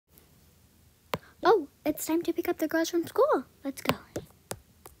it's time to pick up the girls from school. Let's go.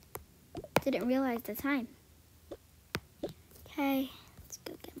 Didn't realize the time. Okay, let's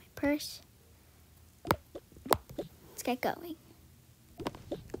go get my purse. Let's get going.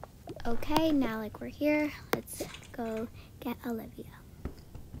 Okay, now like we're here, let's go get Olivia.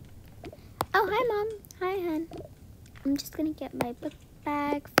 Oh, hi Mom. Hi, hon. I'm just gonna get my book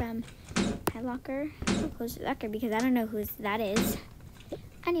bag from my locker. I'll close the locker because I don't know whose that is.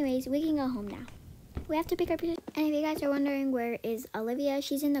 Anyways, we can go home now. We have to pick up. And if you guys are wondering where is Olivia,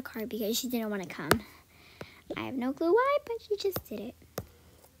 she's in the car because she didn't want to come. I have no clue why, but she just did it.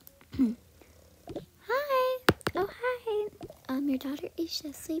 Hi. Oh, hi. Your daughter is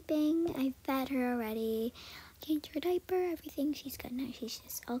just sleeping. I fed her already. Changed her diaper, everything. She's good now. She's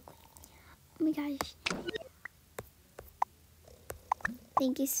just all clean. Oh my gosh.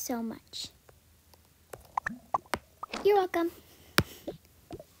 Thank you so much. You're welcome.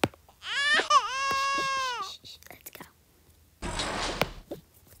 Let's go.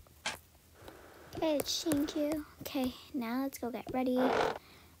 Okay, thank you. Okay, now let's go get ready.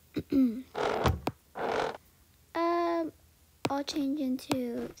 I'll change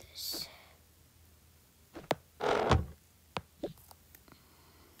into this.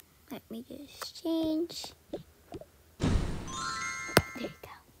 Let me just change. There you go.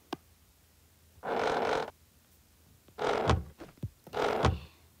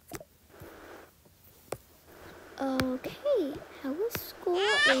 Okay, how was school,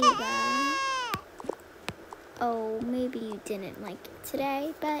 Ava? Oh, maybe you didn't like it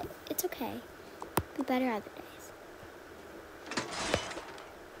today, but it's okay. Be better other days.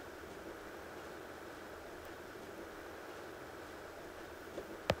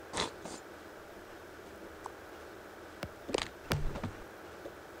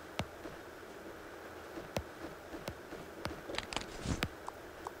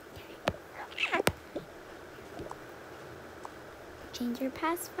 Change your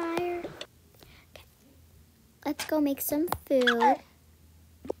pacifier. Okay. Let's go make some food.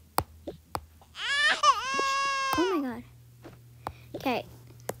 Oh my god. Okay.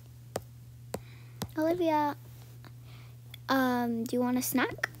 Olivia, do you want a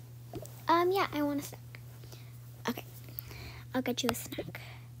snack? Yeah, I want a snack. Okay. I'll get you a snack.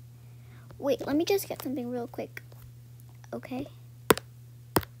 Wait, let me just get something real quick. Okay.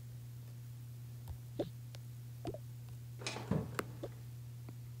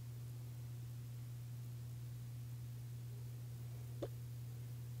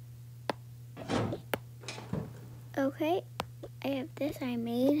 Okay, I have this I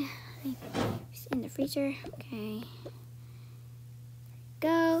made. It's in the freezer. Okay.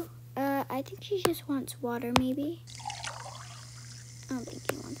 Go. I think she just wants water, maybe. I don't think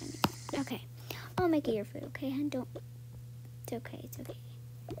she wants anything. Okay. I'll make it your food, okay, hon? Don't. It's okay, it's okay.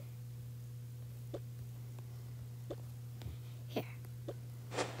 Here.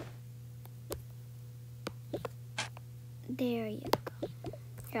 There you go.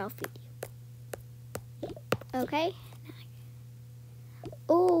 Here, I'll feed you. Okay.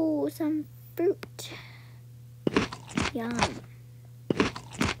 Oh, some fruit. Yum.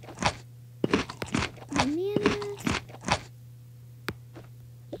 Bananas.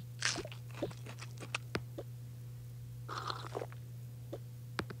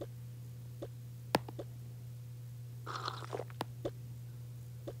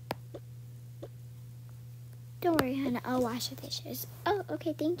 Don't worry, Hannah. I'll wash the dishes. Oh,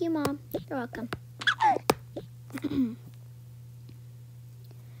 okay. Thank you, Mom. You're welcome. Okay,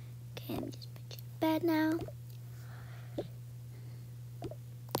 let me just put you to bed now.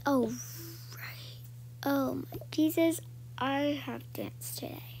 Oh, right. Oh, my Jesus. I have dance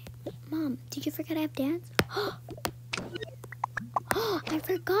today. Mom, did you forget I have dance? Oh, I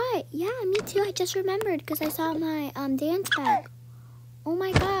forgot. Yeah, me too. I just remembered because I saw my dance bag. Oh,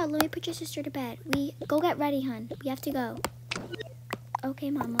 my God. Let me put your sister to bed. Go get ready, hon. We have to go.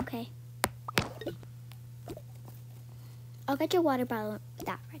 Okay, Mom. Okay. I'll get your water bottle with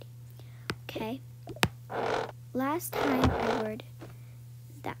that ready. Okay. Last time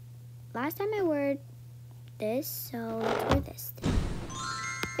I wore this, so let's wear this.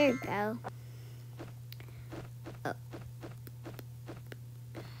 There you go. Oh.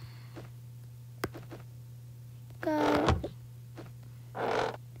 Go.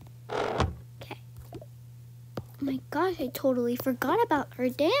 Okay. Oh my gosh, I totally forgot about our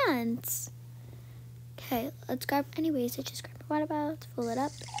dance. Okay, let's grab, anyways, let's just grab a water bottle, let's fill it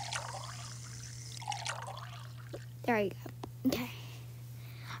up. There you go. Okay.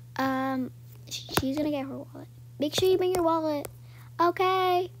 She's gonna get her wallet. Make sure you bring your wallet.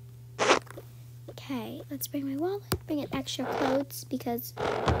 Okay. Okay, let's bring my wallet, bring in extra clothes because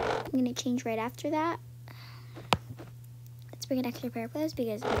I'm gonna change right after that. bring an extra pair of clothes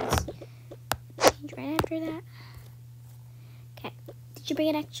because it's change right after that. Okay. Did you bring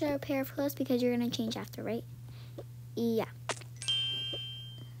an extra pair of clothes because you're going to change after, right? Yeah.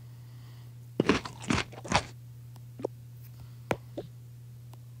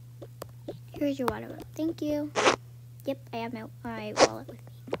 Here's your water bottle. Thank you. Yep, I have my wallet with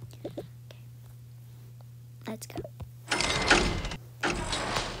me. Okay. Let's go.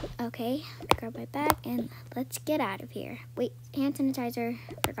 Okay, grab my bag and let's get out of here. Wait, hand sanitizer.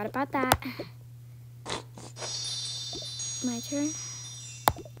 Forgot about that. My turn.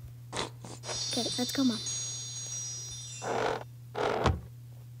 Okay, let's go, Mom.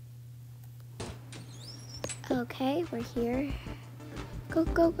 Okay, we're here. Go,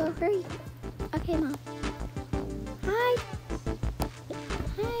 go, go, hurry. Okay, Mom. Hi.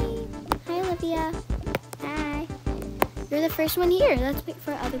 Hi. Hi, Olivia. Hi. You're the first one here. Let's wait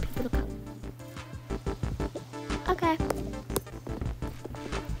for other people to come. Okay.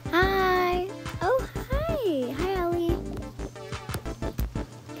 Hi. Oh, hi. Hi, Ellie.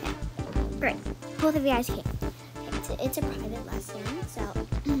 Okay. Great. Both of you guys came. Okay, it's a private lesson, so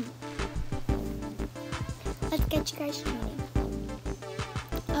let's get you guys training.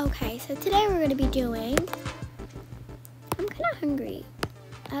 Okay, so today we're going to be doing... I'm kind of hungry.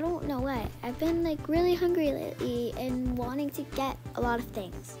 I don't know why. I've been like really hungry lately and wanting to get a lot of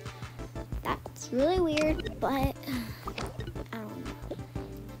things. That's really weird, but I don't know.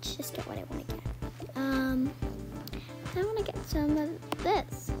 Let's just get what I want to get. I want to get some of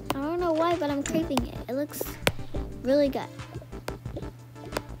this. I don't know why, but I'm craving it. It looks really good.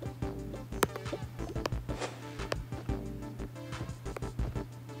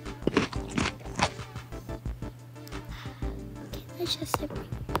 Okay, let's just sit right here.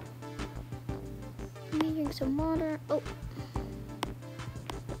 Let me drink some water. Oh.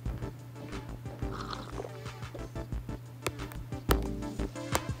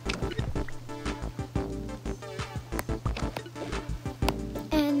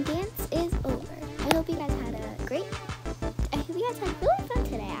 And dance is over. I hope you guys had a great... I hope you guys had really fun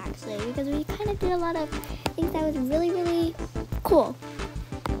today, actually, because we kind of did a lot of things that was really, really cool.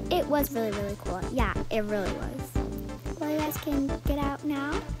 It was really, really cool. Yeah, it really was. Well, you guys can get out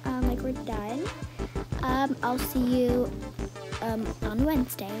now. Like we're done. I'll see you on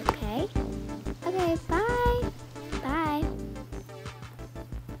Wednesday, okay? Okay, bye. Bye.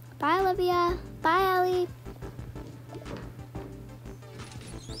 Bye, Olivia. Bye, Ellie.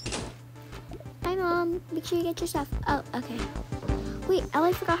 Bye, Mom. Make sure you get your stuff. Oh, okay. Wait,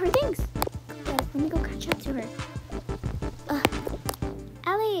 Ellie forgot her things. Let me go catch up to her.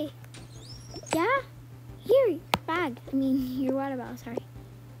 Ellie. Yeah? Here, your bag. I mean, your water bottle, sorry.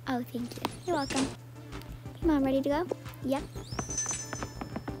 Oh, thank you. You're welcome. Okay, Mom, ready to go? Yep.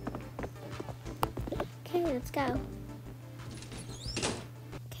 Okay, let's go.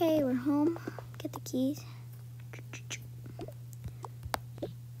 Okay, we're home. Get the keys.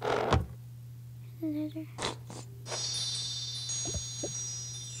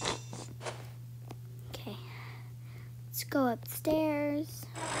 Okay, let's go upstairs.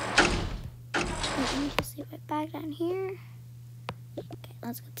 Wait, let me just leave my bag down here. Okay,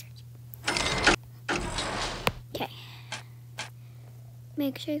 let's go upstairs. Okay.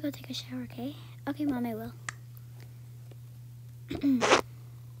 Make sure you go take a shower, okay? Okay, Mom, I will.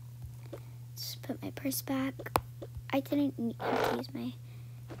 Just put my purse back. I didn't have to use my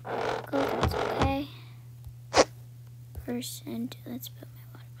clothes, that's okay. First, and let's put my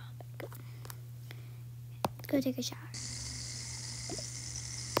water bottle back. Let's go take a shower.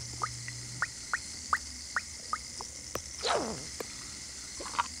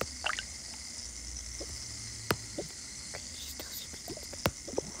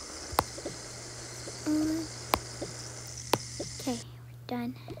 Okay, we're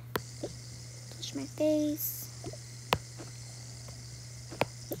done. Touch my face.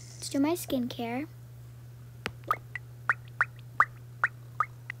 Let's do my skincare.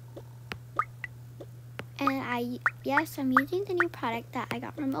 And yes, I'm using the new product that I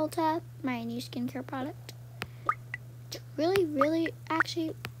got from Ulta, my new skincare product. It's really, really,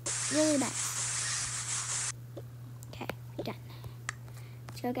 actually, really nice. Okay, we're done.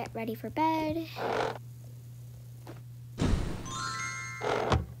 Let's go get ready for bed.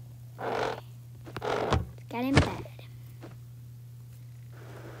 Get in bed.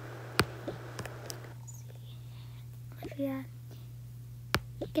 Let's see. Olivia.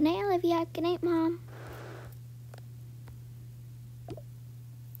 Good night, Olivia. Good night, Mom.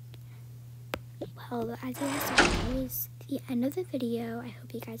 Well, as you guys saw, that was the end of the video. I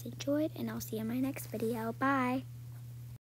hope you guys enjoyed, and I'll see you in my next video. Bye.